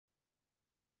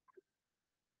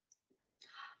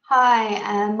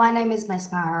Hi, my name is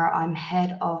Miss Maher. I'm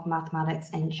head of mathematics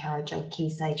in charge of Key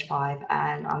Stage 5,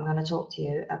 and I'm going to talk to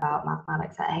you about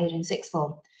mathematics at Haydon Sixth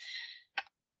Form.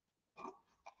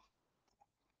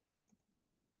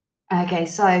 Okay,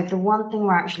 so the one thing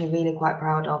we're actually really quite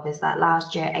proud of is that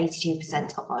last year,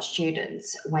 82% of our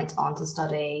students went on to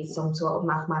study some sort of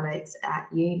mathematics at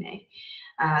uni.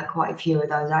 Quite a few of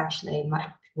those actually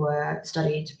were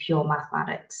studied pure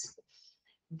mathematics.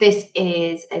 This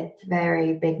is a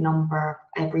very big number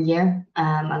every year.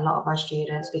 A lot of our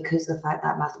students, because of the fact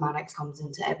that mathematics comes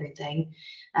into everything,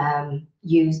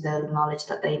 use the knowledge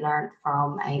that they learned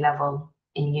from A level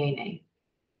in uni.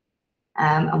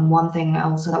 And one thing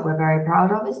also that we're very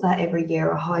proud of is that every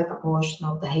year a high proportion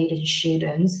of the Haydon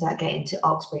students that get into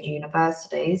Oxford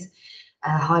universities,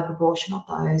 a high proportion of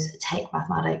those take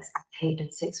mathematics at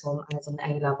Haydon Sixth Form as an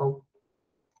A level.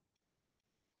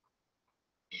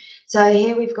 So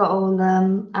here we've got all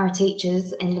our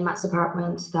teachers in the maths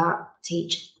department that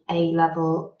teach A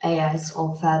level, AS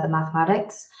or further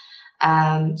mathematics.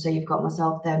 So you've got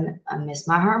myself then and Miss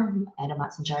Maher, head of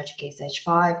maths in charge of Key Stage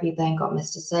 5. You've then got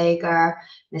Mr. Sagar,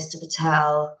 Mr.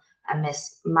 Patel and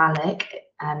Miss Malik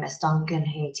and Miss Duncan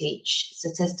who teach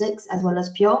statistics as well as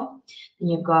pure.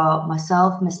 Then you've got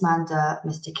myself, Miss Manda,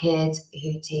 Mr. Kidd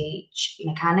who teach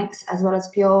mechanics as well as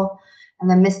pure. And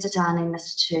then Mr. Tani,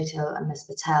 Mr. Tutil, and Miss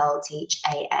Patel teach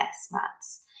AS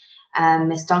maths.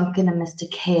 Miss Duncan and Mr.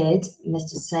 Kidd,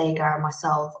 Mr. Sagar, and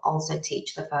myself also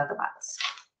teach the further maths.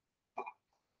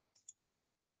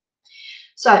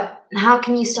 So how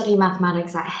can you study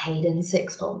mathematics at Haydon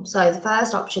Sixth Form? So the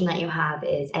first option that you have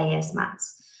is AS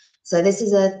maths. So this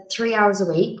is 3 hours a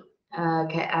week,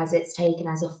 as it's taken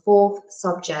as a fourth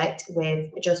subject with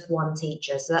just one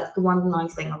teacher. So that's the one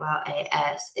nice thing about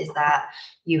AS is that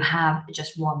you have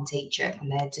just one teacher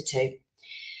compared to two.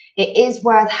 It is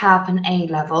worth half an A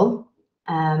level,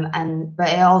 but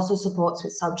it also supports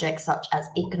with subjects such as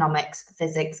economics,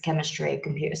 physics, chemistry,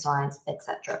 computer science,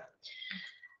 etc.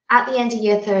 At the end of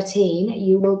year 13,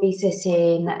 you will be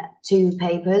sitting 2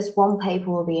 papers. One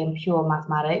paper will be in pure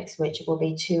mathematics, which will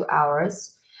be 2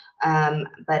 hours,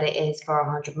 but it is for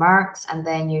 100 marks. And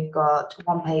then you've got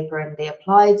one paper in the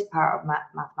applied part of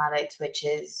mathematics, which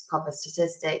is covers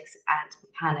statistics and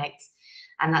mechanics,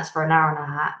 and that's for an hour and a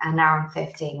half, an hour and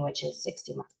 15, which is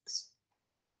 60 marks.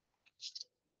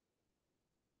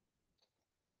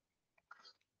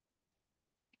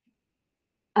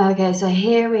 Okay, so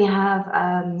here we have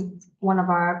one of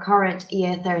our current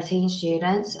year 13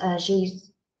 students. She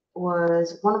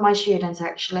was one of my students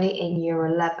actually in year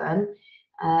 11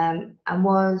 and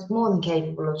was more than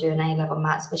capable of doing A-level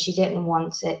maths, but she didn't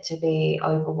want it to be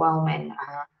overwhelming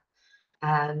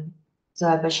her.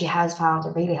 But she has found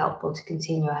it really helpful to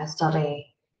continue her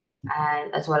study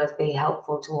and as well as be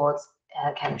helpful towards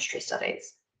her chemistry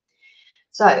studies.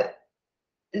 So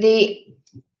the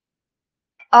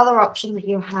other option that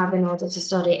you have in order to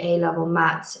study A-level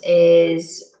maths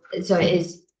is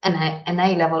an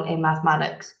A-level in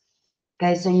mathematics.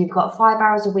 Okay, so you've got 5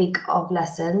 hours a week of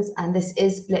lessons, and this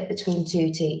is split between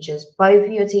 2 teachers. Both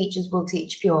of your teachers will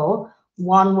teach pure.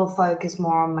 One will focus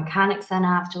more on mechanics then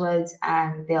afterwards,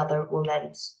 and the other will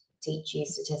then teach you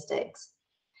statistics.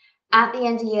 At the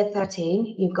end of year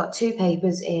 13, you've got 2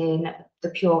 papers in the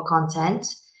pure content,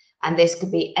 and this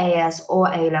could be AS or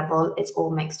A-level, it's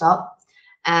all mixed up.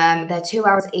 They're 2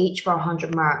 hours each for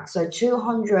 100 marks. So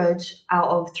 200 out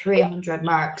of 300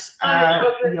 marks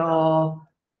are your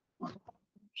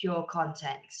pure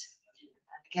content.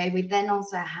 Okay, we then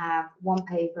also have one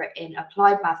paper in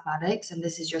applied mathematics, and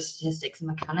this is your statistics and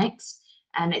mechanics,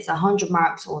 and it's 100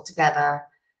 marks altogether,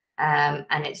 and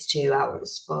it's 2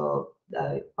 hours for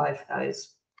both of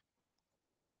those.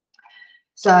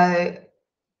 So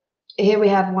here we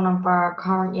have one of our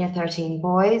current year 13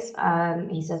 boys.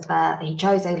 He says that he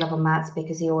chose A-level maths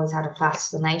because he always had a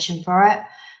fascination for it.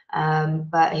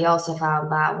 But he also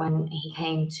found that when he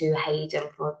came to Haydon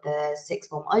for the sixth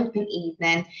form open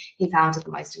evening, he found it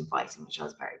the most inviting, which I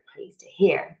was very pleased to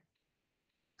hear.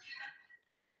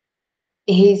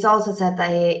 He's also said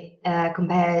that he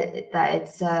compared that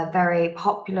it's a very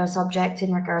popular subject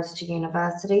in regards to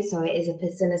university, so it is a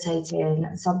facilitating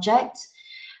subject.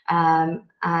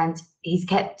 And he's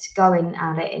kept going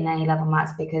at it in A-level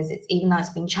maths because it's even though it's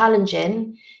been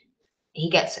challenging, he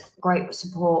gets great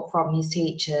support from his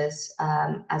teachers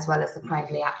as well as the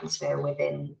friendly atmosphere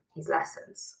within his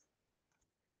lessons.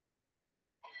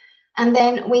 And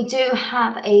then we do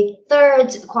have a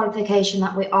third qualification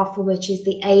that we offer, which is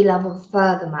the A-level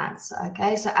further maths.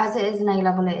 Okay, so as it is an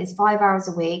A-level, it is 5 hours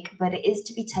a week, but it is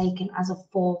to be taken as a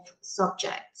fourth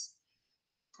subject.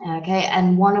 Okay,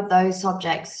 and one of those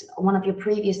subjects, one of your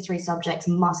previous 3 subjects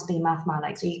must be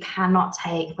mathematics. So you cannot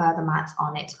take further maths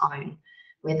on its own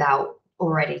without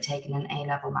already taking an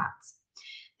A-level maths.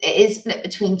 It is split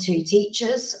between 2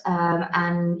 teachers,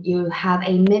 and you have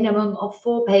a minimum of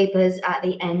 4 papers at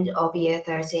the end of year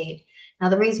 13. Now,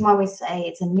 the reason why we say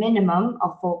it's a minimum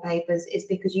of 4 papers is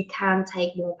because you can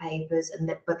take more papers,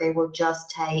 but they will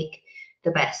just take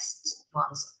the best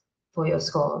ones for your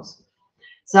scores.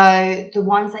 So the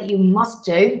ones that you must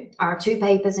do are 2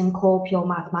 papers in core pure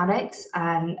mathematics,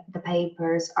 and the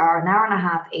papers are an hour and a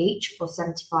half each for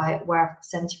 75, worth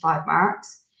 75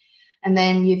 marks. And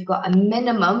then you've got a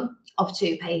minimum of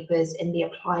 2 papers in the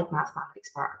applied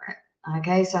mathematics part of it.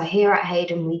 Okay, so here at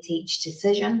Haydon, we teach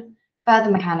decision,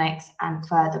 further mechanics, and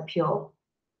further pure.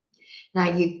 Now,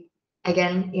 you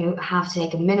have to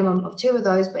take a minimum of 2 of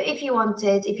those, but if you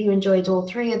enjoyed all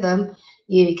 3 of them,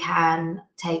 you can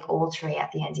take all 3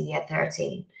 at the end of year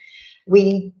 13.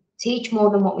 We teach more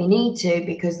than what we need to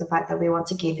because the fact that we want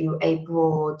to give you a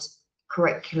broad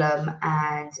curriculum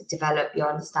and develop your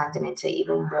understanding into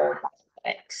even more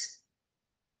mathematics.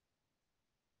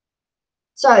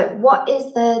 So what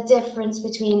is the difference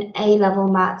between A-level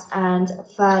maths and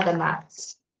further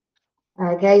maths?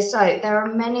 Okay, so there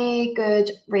are many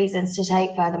good reasons to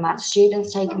take further maths.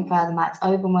 Students taking further maths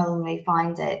overwhelmingly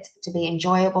find it to be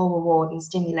enjoyable, rewarding,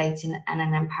 stimulating, and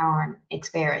an empowering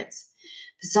experience.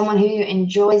 For someone who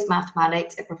enjoys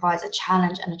mathematics, it provides a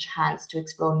challenge and a chance to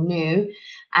explore new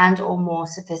and or more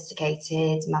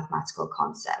sophisticated mathematical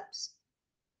concepts.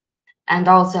 And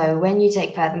also, when you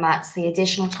take further maths, the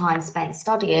additional time spent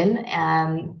studying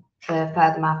the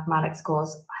further mathematics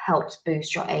course helps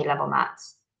boost your A-level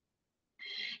maths.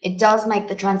 It does make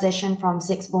the transition from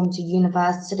sixth form to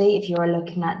university, if you are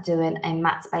looking at doing a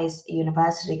maths-based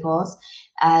university course,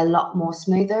 a lot more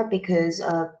smoother because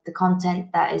the content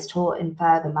that is taught in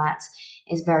further maths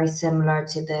is very similar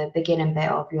to the beginning bit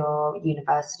of your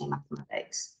university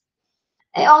mathematics.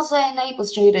 It also enables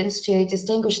students to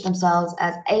distinguish themselves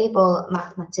as able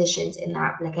mathematicians in their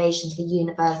applications for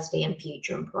university and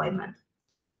future employment.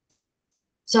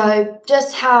 So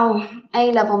just how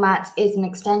A-level maths is an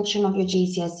extension of your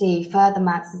GCSE, further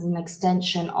maths is an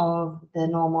extension of the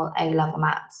normal A-level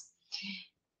maths.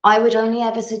 I would only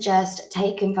ever suggest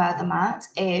taking further maths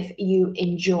if you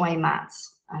enjoy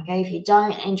maths. Okay, if you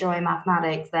don't enjoy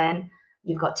mathematics, then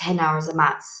you've got 10 hours of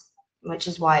maths, which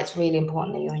is why it's really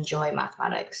important that you enjoy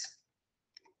mathematics.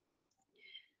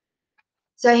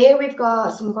 So here we've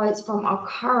got some quotes from our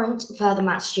current further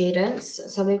maths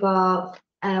students. So we've got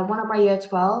one of our year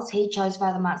 12s, he chose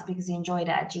further maths because he enjoyed it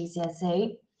at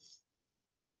GCSE.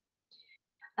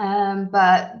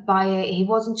 But he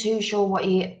wasn't too sure what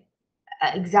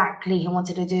exactly he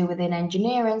wanted to do within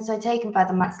engineering, so taking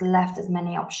further maths left as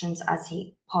many options as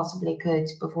he possibly could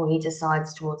before he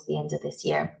decides towards the end of this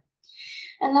year.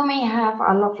 And then we have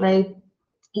our lovely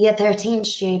year 13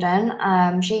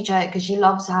 student. She chose because she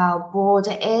loves how broad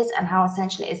it is and how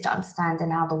essential it is to understanding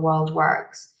how the world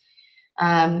works.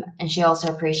 And she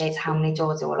also appreciates how many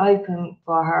doors it will open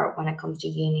for her when it comes to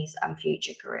unis and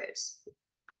future careers.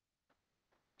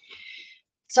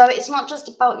 So it's not just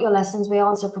about your lessons, we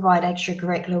also provide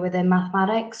extracurricular within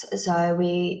mathematics. So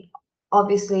we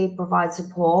obviously provide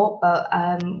support, but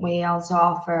we also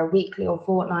offer weekly or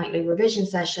fortnightly revision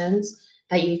sessions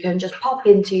that you can just pop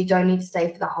into. You don't need to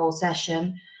stay for the whole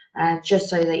session, just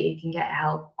so that you can get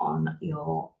help on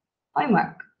your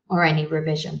homework or any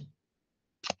revision.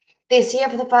 This year,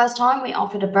 for the first time, we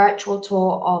offered a virtual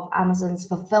tour of Amazon's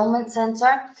fulfillment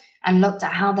center and looked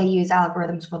at how they use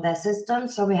algorithms for their system.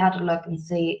 So we had a look and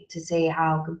see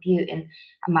how computing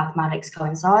and mathematics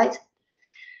coincide.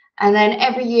 And then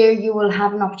every year you will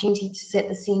have an opportunity to sit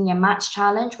the Senior Maths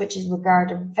Challenge, which is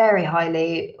regarded very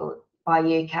highly by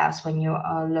UCAS when you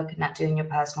are looking at doing your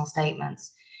personal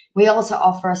statements. We also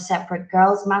offer a separate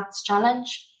Girls Maths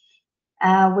Challenge.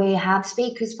 We have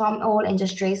speakers from all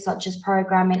industries such as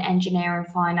programming, engineering,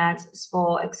 finance,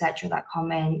 sport, etc. that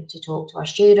come in to talk to our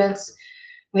students.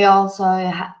 We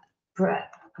also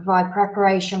provide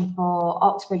preparation for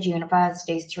Oxford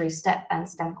universities through STEP and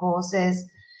STEM courses.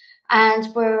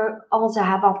 And we also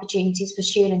have opportunities for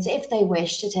students, if they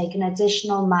wish, to take an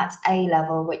additional Maths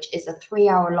A-level, which is a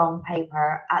 3-hour-long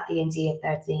paper at the end of year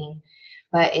 13.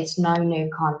 But it's no new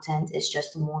content, it's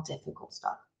just the more difficult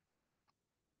stuff.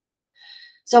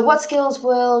 So what skills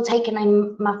will taking a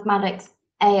mathematics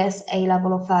AS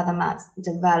A-level or further maths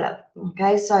develop?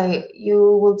 Okay, so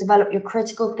you will develop your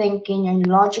critical thinking, your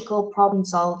logical problem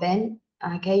solving.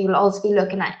 Okay, you'll also be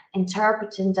looking at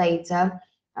interpreting data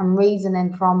and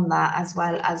reasoning from that, as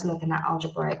well as looking at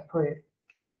algebraic proof.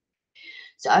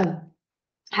 So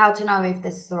how to know if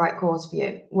this is the right course for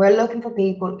you. We're looking for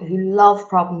people who love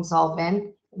problem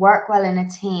solving, work well in a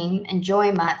team,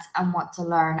 enjoy maths, and want to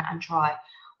learn and try.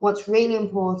 What's really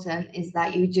important is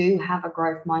that you do have a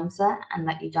growth mindset and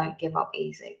that you don't give up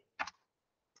easy.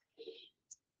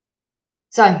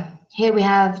 So here we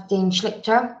have Dean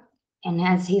Schlichter, and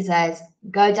as he says,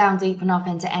 go down deep enough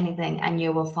into anything and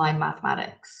you will find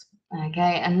mathematics.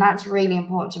 Okay, and that's really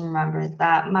important to remember,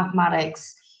 that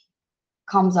mathematics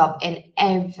comes up in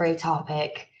every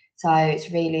topic. So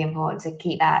it's really important to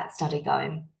keep that study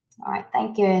going. All right,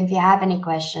 thank you. And if you have any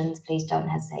questions, please don't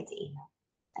hesitate to email.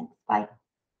 Thanks, bye.